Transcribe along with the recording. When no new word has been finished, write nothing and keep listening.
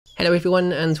Hello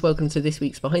everyone and welcome to this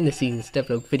week's behind the scenes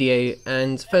devlog video,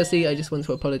 and firstly I just want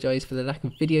to apologise for the lack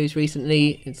of videos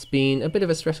recently. It's been a bit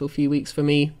of a stressful few weeks for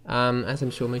me. As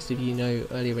I'm sure most of you know,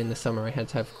 earlier in the summer I had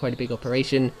to have quite a big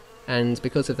operation, and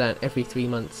because of that every 3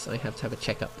 months I have to have a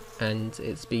checkup, and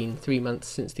it's been 3 months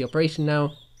since the operation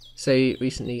now, so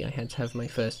recently I had to have my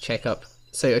first checkup.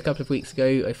 So a couple of weeks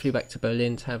ago I flew back to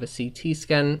Berlin to have a CT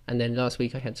scan, and then last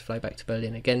week I had to fly back to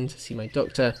Berlin again to see my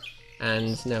doctor.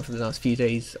 And now for the last few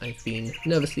days I've been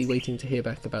nervously waiting to hear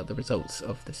back about the results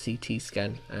of the CT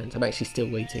scan, and I'm actually still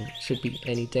waiting. It should be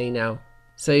any day now.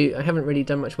 So I haven't really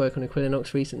done much work on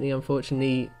Equilinox recently,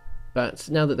 unfortunately, but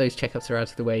now that those checkups are out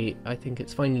of the way, I think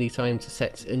it's finally time to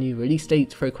set a new release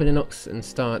date for Equilinox and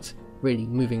start really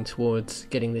moving towards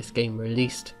getting this game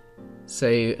released.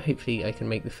 So hopefully I can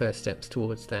make the first steps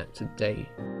towards that today.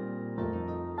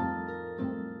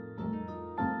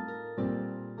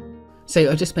 So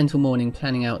I've just spent all morning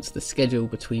planning out the schedule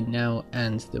between now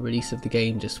and the release of the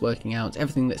game, just working out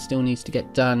everything that still needs to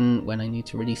get done, when I need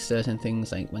to release certain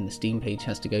things, like when the Steam page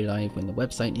has to go live, when the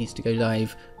website needs to go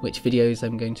live, which videos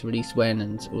I'm going to release when,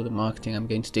 and all the marketing I'm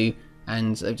going to do,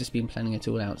 and I've just been planning it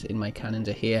all out in my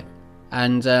calendar here.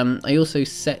 And I also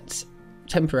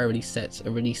temporarily set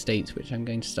a release date which I'm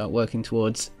going to start working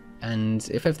towards, and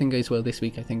if everything goes well this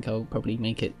week I think I'll probably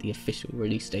make it the official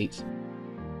release date.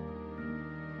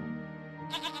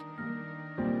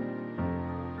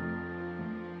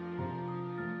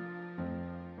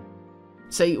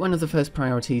 So one of the first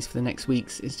priorities for the next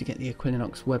weeks is to get the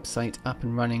Equilinox website up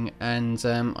and running, and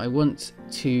I want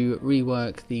to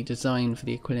rework the design for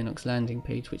the Equilinox landing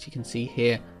page, which you can see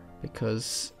here,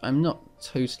 because I'm not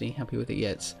totally happy with it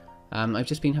yet. I've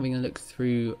just been having a look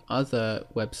through other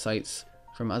websites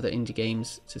from other indie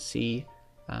games to see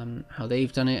how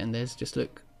they've done it, and theirs just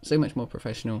look so much more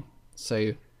professional.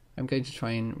 So I'm going to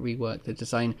try and rework the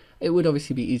design. It would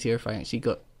obviously be easier if I actually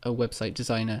got a website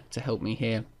designer to help me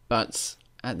here, but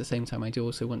at the same time I do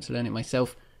also want to learn it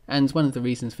myself, and one of the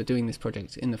reasons for doing this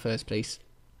project in the first place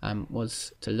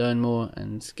was to learn more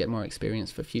and get more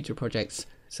experience for future projects.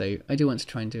 So I do want to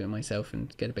try and do it myself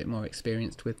and get a bit more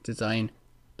experienced with design.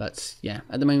 But yeah,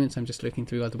 at the moment I'm just looking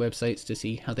through other websites to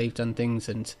see how they've done things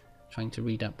and trying to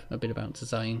read up a bit about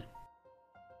design.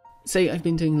 So I've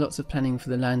been doing lots of planning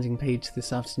for the landing page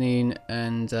this afternoon,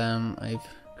 and I've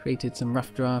created some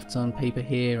rough drafts on paper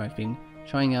here. I've been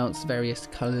trying out various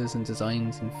colours and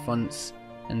designs and fonts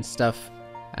and stuff,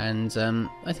 and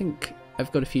I think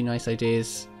I've got a few nice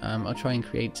ideas. I'll try and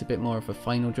create a bit more of a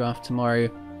final draft tomorrow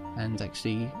and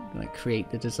actually create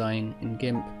the design in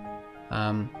GIMP,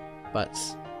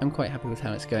 but I'm quite happy with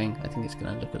how it's going. I think it's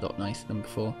going to look a lot nicer than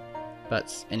before.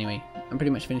 But anyway, I'm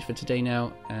pretty much finished for today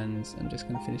now, and I'm just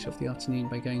going to finish off the afternoon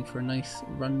by going for a nice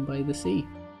run by the sea.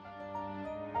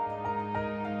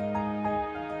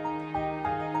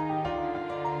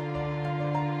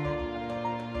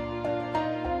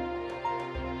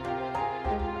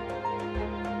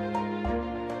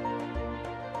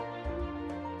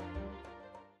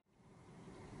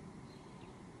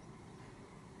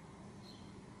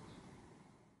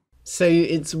 So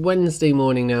it's Wednesday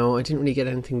morning now. I didn't really get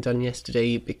anything done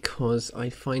yesterday because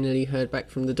I finally heard back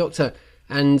from the doctor,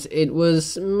 and it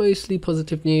was mostly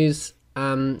positive news.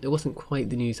 It wasn't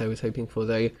quite the news I was hoping for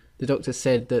though. The doctor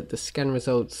said that the scan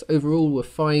results overall were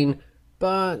fine,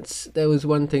 but there was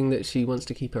one thing that she wants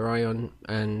to keep her eye on,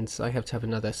 and I have to have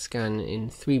another scan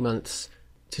in 3 months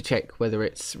to check whether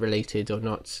it's related or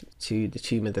not to the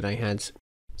tumour that I had.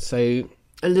 So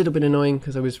a little bit annoying,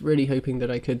 because I was really hoping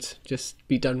that I could just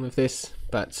be done with this,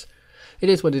 but it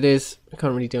is what it is. I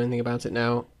can't really do anything about it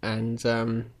now, and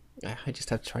I just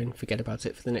have to try and forget about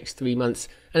it for the next 3 months,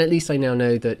 and at least I now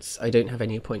know that I don't have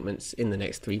any appointments in the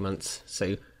next 3 months,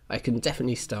 so I can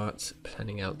definitely start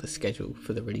planning out the schedule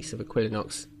for the release of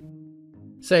Equilinox.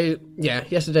 So yeah,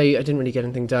 yesterday I didn't really get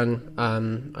anything done.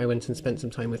 I went and spent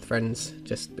some time with friends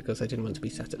just because I didn't want to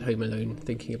be sat at home alone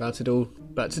thinking about it all.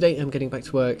 But today I'm getting back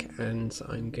to work and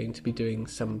I'm going to be doing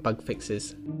some bug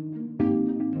fixes.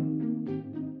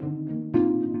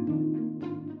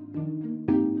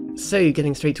 So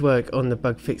getting straight to work on the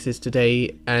bug fixes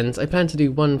today, and I plan to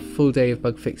do one full day of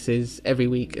bug fixes every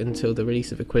week until the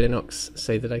release of Equilinox,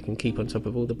 so that I can keep on top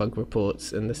of all the bug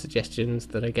reports and the suggestions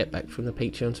that I get back from the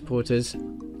Patreon supporters.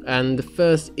 And the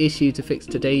first issue to fix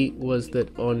today was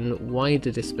that on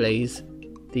wider displays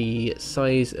the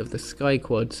size of the sky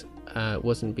quad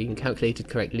wasn't being calculated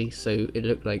correctly, so it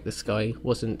looked like the sky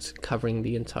wasn't covering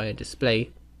the entire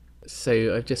display.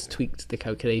 So I've just tweaked the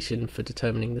calculation for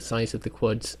determining the size of the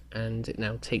quads, and it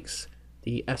now takes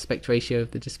the aspect ratio of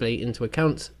the display into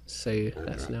account, so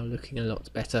that's now looking a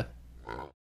lot better.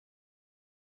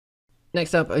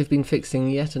 Next up, I've been fixing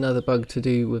yet another bug to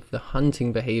do with the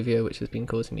hunting behaviour, which has been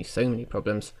causing me so many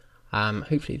problems.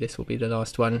 Hopefully this will be the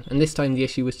last one, and this time the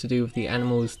issue was to do with the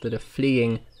animals that are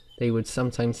fleeing. They would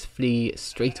sometimes flee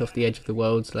straight off the edge of the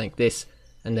world like this,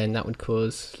 and then that would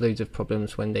cause loads of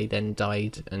problems when they then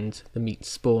died and the meat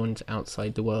spawned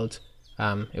outside the world.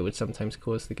 It would sometimes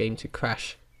cause the game to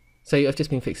crash. So I've just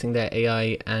been fixing their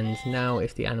AI, and now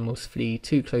if the animals flee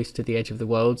too close to the edge of the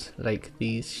world, like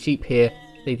these sheep here,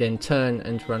 they then turn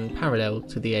and run parallel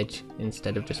to the edge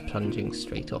instead of just plunging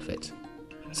straight off it.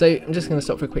 So I'm just going to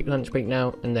stop for a quick lunch break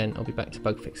now, and then I'll be back to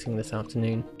bug fixing this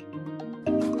afternoon.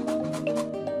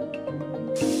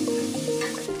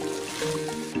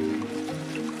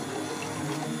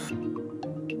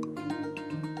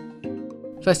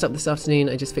 First up this afternoon,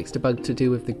 I just fixed a bug to do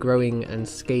with the growing and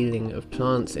scaling of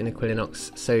plants in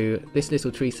Equilinox. So this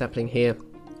little tree sapling here,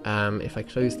 if I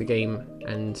close the game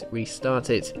and restart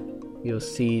it, you'll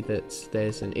see that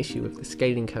there's an issue with the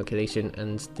scaling calculation,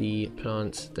 and the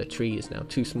tree is now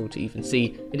too small to even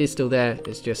see. It is still there,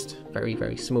 it's just very,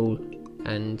 very small,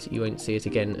 and you won't see it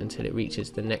again until it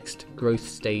reaches the next growth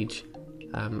stage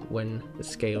when the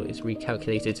scale is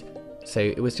recalculated. So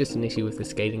it was just an issue with the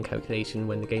scaling calculation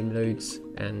when the game loads,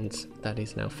 and that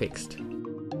is now fixed.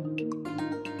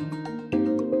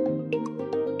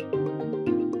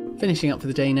 Finishing up for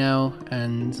the day now,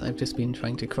 and I've just been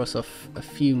trying to cross off a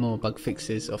few more bug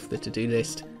fixes off the to-do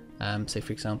list. So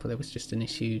for example, there was just an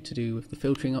issue to do with the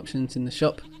filtering options in the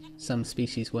shop. Some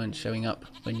species weren't showing up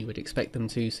when you would expect them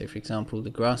to. So for example, the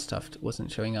grass tuft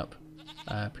wasn't showing up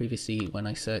previously when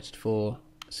I searched for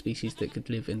species that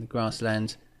could live in the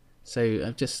grassland. So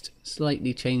I've just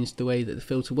slightly changed the way that the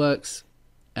filter works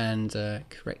and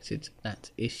corrected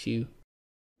that issue.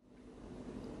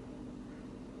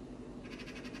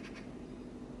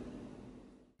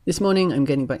 This morning I'm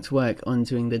getting back to work on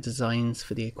doing the designs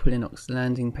for the Equilinox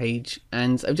landing page,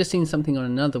 and I've just seen something on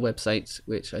another website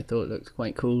which I thought looked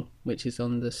quite cool, which is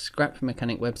on the Scrap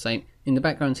Mechanic website. In the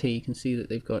background here you can see that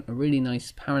they've got a really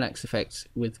nice parallax effect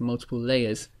with multiple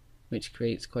layers, which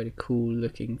creates quite a cool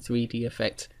looking 3D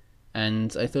effect,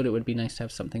 and I thought it would be nice to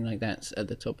have something like that at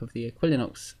the top of the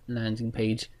Equilinox landing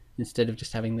page instead of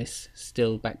just having this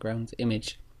still background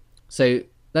image. So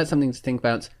that's something to think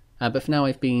about. But for now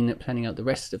I've been planning out the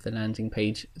rest of the landing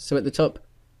page. So at the top,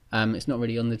 it's not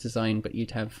really on the design, but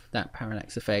you'd have that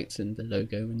parallax effect and the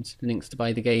logo and links to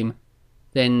buy the game.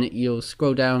 Then you'll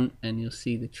scroll down and you'll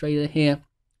see the trailer here.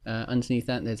 Underneath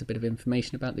that there's a bit of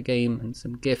information about the game and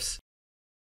some GIFs.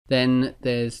 Then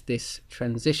there's this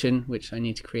transition which I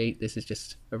need to create. This is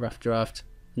just a rough draft.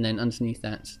 And then underneath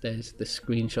that there's the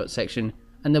screenshot section.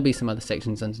 And there'll be some other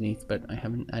sections underneath, but I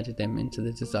haven't added them into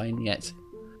the design yet.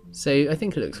 So I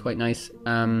think it looks quite nice.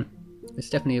 It's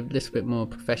definitely a little bit more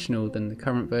professional than the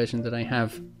current version that I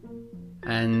have.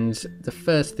 And the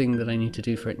first thing that I need to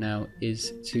do for it now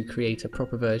is to create a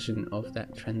proper version of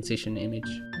that transition image.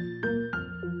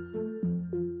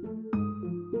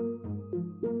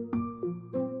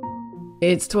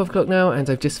 It's 12 o'clock now, and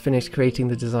I've just finished creating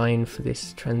the design for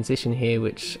this transition here,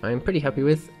 which I'm pretty happy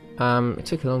with. It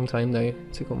took a long time though,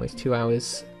 it took almost 2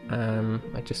 hours.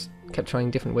 I just kept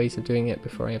trying different ways of doing it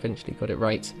before I eventually got it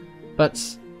right, but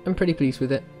I'm pretty pleased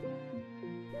with it.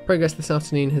 Progress this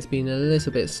afternoon has been a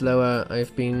little bit slower.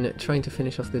 I've been trying to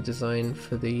finish off the design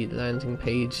for the landing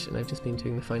page, and I've just been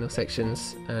doing the final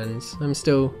sections, and I'm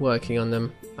still working on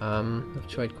them. I've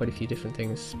tried quite a few different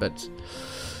things, but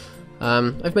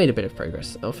I've made a bit of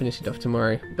progress. I'll finish it off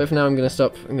tomorrow, but for now I'm going to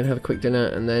stop. I'm going to have a quick dinner,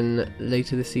 and then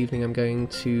later this evening I'm going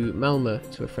to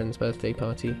Malmö to a friend's birthday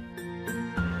party.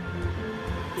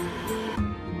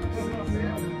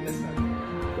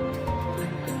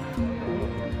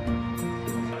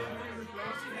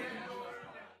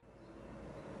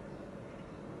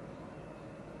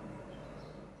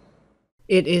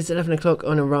 It is 11 o'clock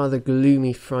on a rather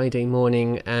gloomy Friday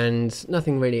morning, and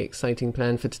nothing really exciting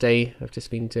planned for today. I've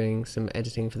just been doing some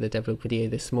editing for the Devlog video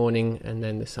this morning, and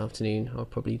then this afternoon I'll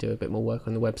probably do a bit more work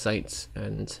on the website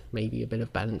and maybe a bit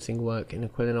of balancing work in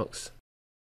Equilinox.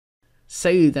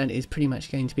 So that is pretty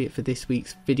much going to be it for this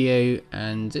week's video,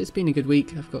 and it's been a good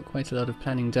week. I've got quite a lot of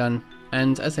planning done,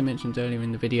 and as I mentioned earlier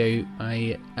in the video,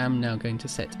 I am now going to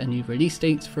set a new release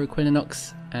date for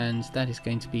Equilinox, and that is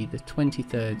going to be the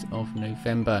 23rd of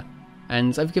November.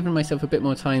 And I've given myself a bit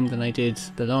more time than I did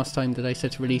the last time that I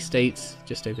set a release date,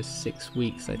 just over 6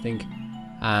 weeks I think.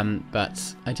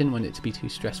 But I didn't want it to be too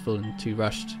stressful and too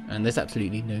rushed, and there's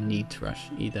absolutely no need to rush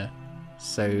either.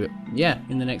 So yeah,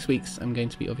 in the next weeks I'm going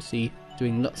to be obviously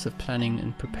doing lots of planning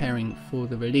and preparing for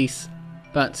the release.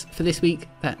 But for this week,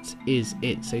 that is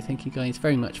it. So thank you guys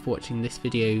very much for watching this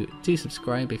video. Do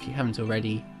subscribe if you haven't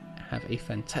already. have a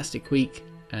fantastic week,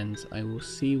 and I will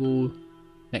see you all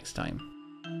next time.